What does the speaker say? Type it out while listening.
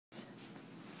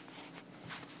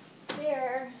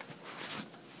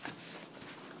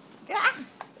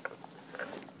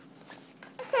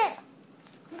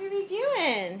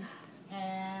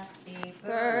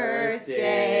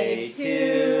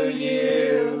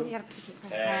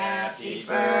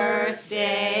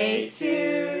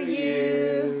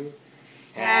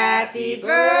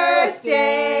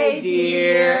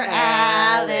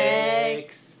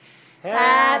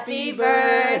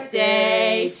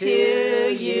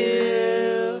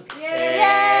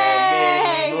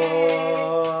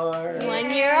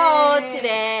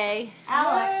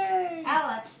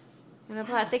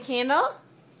the candle?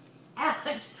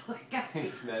 Alex, wake up.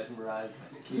 He's mesmerized by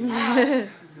the key. Alex.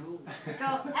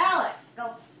 Go, Alex.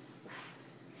 Go.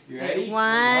 You ready?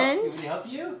 One. You want me to help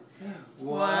you?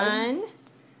 One,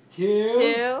 two,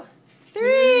 2,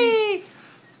 3.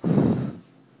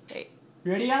 Wait.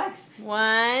 You ready, Alex?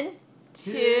 1,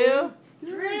 2.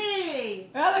 3.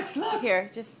 Alex, look! Here,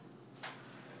 just.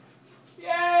 Yay!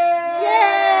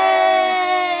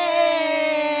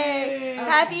 Yay! Happy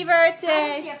How does he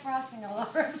birthday! get frosting all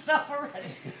over himself already?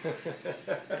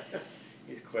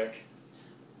 He's quick.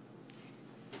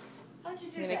 How'd you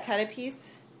do You gonna that? cut a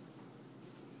piece?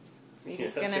 Are you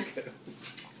just That's gonna?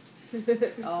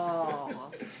 okay.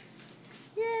 Oh.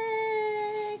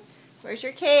 Yay! Where's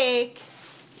your cake?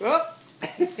 Oh.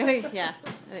 Yeah.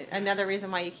 Another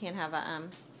reason why you can't have a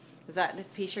is that the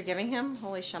piece you're giving him?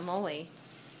 Holy shamoly!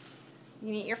 You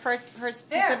can eat your first piece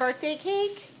There. of birthday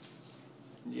cake?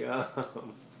 Yum.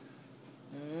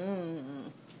 Mmm.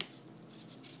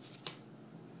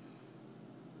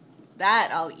 That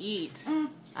I'll eat. Mm.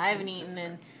 I haven't eaten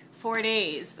in 4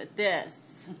 days, but this.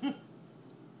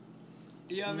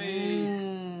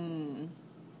 Yummy.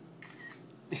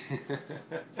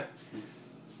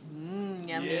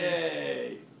 Yummy.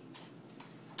 Yay.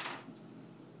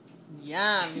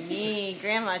 Yummy.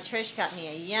 Grandma Trish got me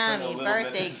a yummy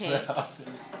birthday cake.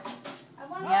 I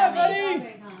wonder Yeah, if buddy.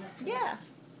 strawberries on it. Yeah.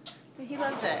 He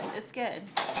loves it. It's good.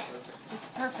 It's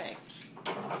perfect.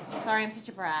 Sorry I'm such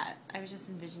a brat. I was just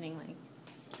envisioning like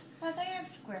Well, they have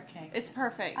square cake. it's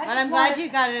perfect. I But just I'm glad wanted- you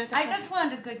got it at the I fresh- just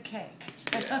wanted a good cake.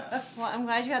 Yeah. Well, I'm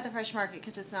glad you got the fresh market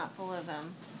because it's not full of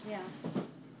Yeah.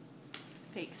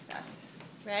 fake stuff.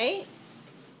 Right?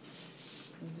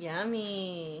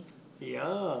 Yummy.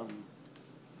 Yum.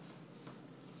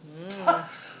 Mm.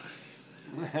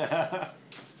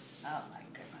 Oh my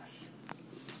goodness.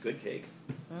 It's good cake.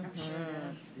 I'm sure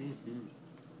it is. Mm-hmm.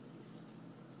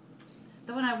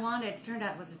 The one I wanted turned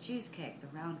out was a cheesecake, the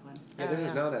round one. Yeah,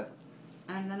 there's not a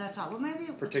And then I thought, well, maybe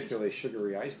particularly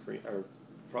sugary ice cream or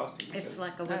frosting. it's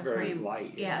like a That's whipped very cream.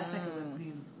 light. Yeah, it's like a whipped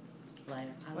cream layer.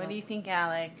 What do you think,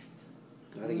 Alex?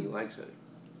 I think he likes it.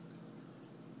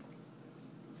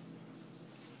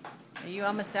 Are you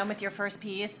almost done with your first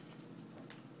piece?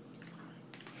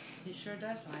 He sure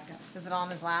does like it. Is it all in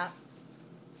his lap?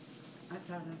 I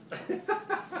told him.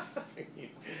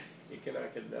 He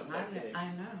cannot get enough of that cake. I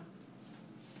know.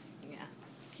 Yeah.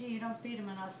 Gee, you don't feed him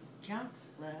enough junk,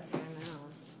 Liz. I know.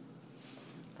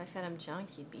 If I fed him junk,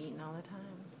 he'd be eating all the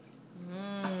time.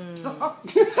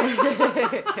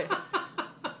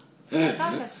 I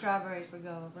thought the strawberries would go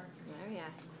over. Oh yeah.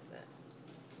 That's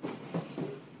it.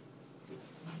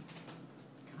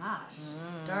 Gosh,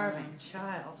 starving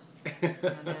child. I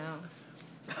know.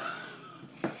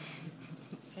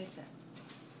 Taste it.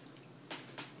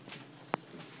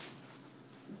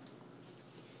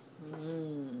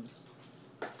 Mm.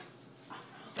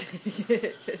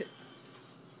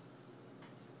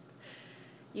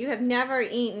 You have never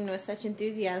eaten with such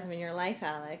enthusiasm in your life,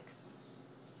 Alex.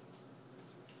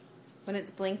 When it's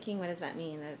blinking, what does that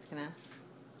mean? That it's gonna...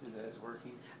 That is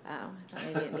working. Oh, I thought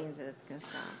maybe it means that it's gonna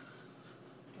stop.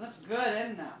 That's good,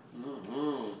 isn't it?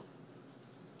 Mm-hmm.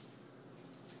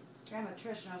 Grandma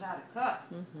Trish knows how to cook.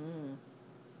 Mm-hmm.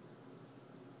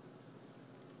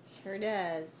 Sure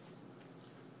does.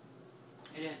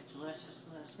 It is delicious,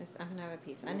 Liz. I'm gonna have a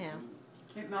piece. I know.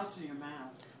 It melts in your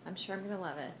mouth. I'm sure I'm gonna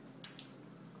love it.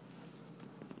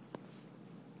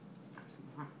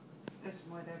 There's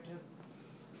more there too.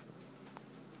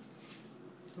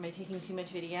 Am I taking too much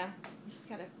video? You just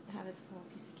gotta have this full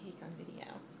piece of cake on video.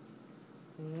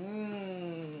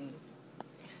 Mmm.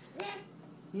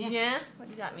 Yeah? What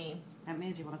does that mean? That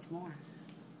means he wants more.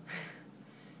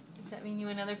 Does that mean you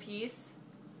another piece?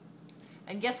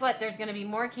 And guess what? There's gonna be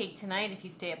more cake tonight if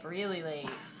you stay up really late.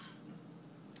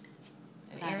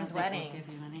 At I don't Aaron's think wedding. we'll give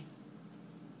you any.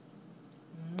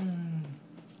 Mm.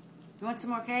 You want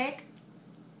some more cake?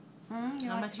 You How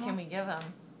want much some can more? we give him?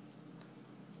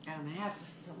 Hour and a half of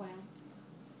swim.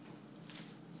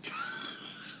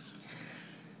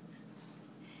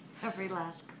 Every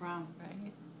last crumb.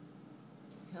 Right?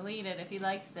 He'll eat it if he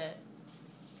likes it.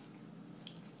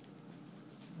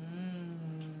 Mmm.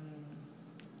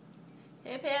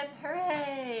 Hip hip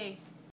hooray!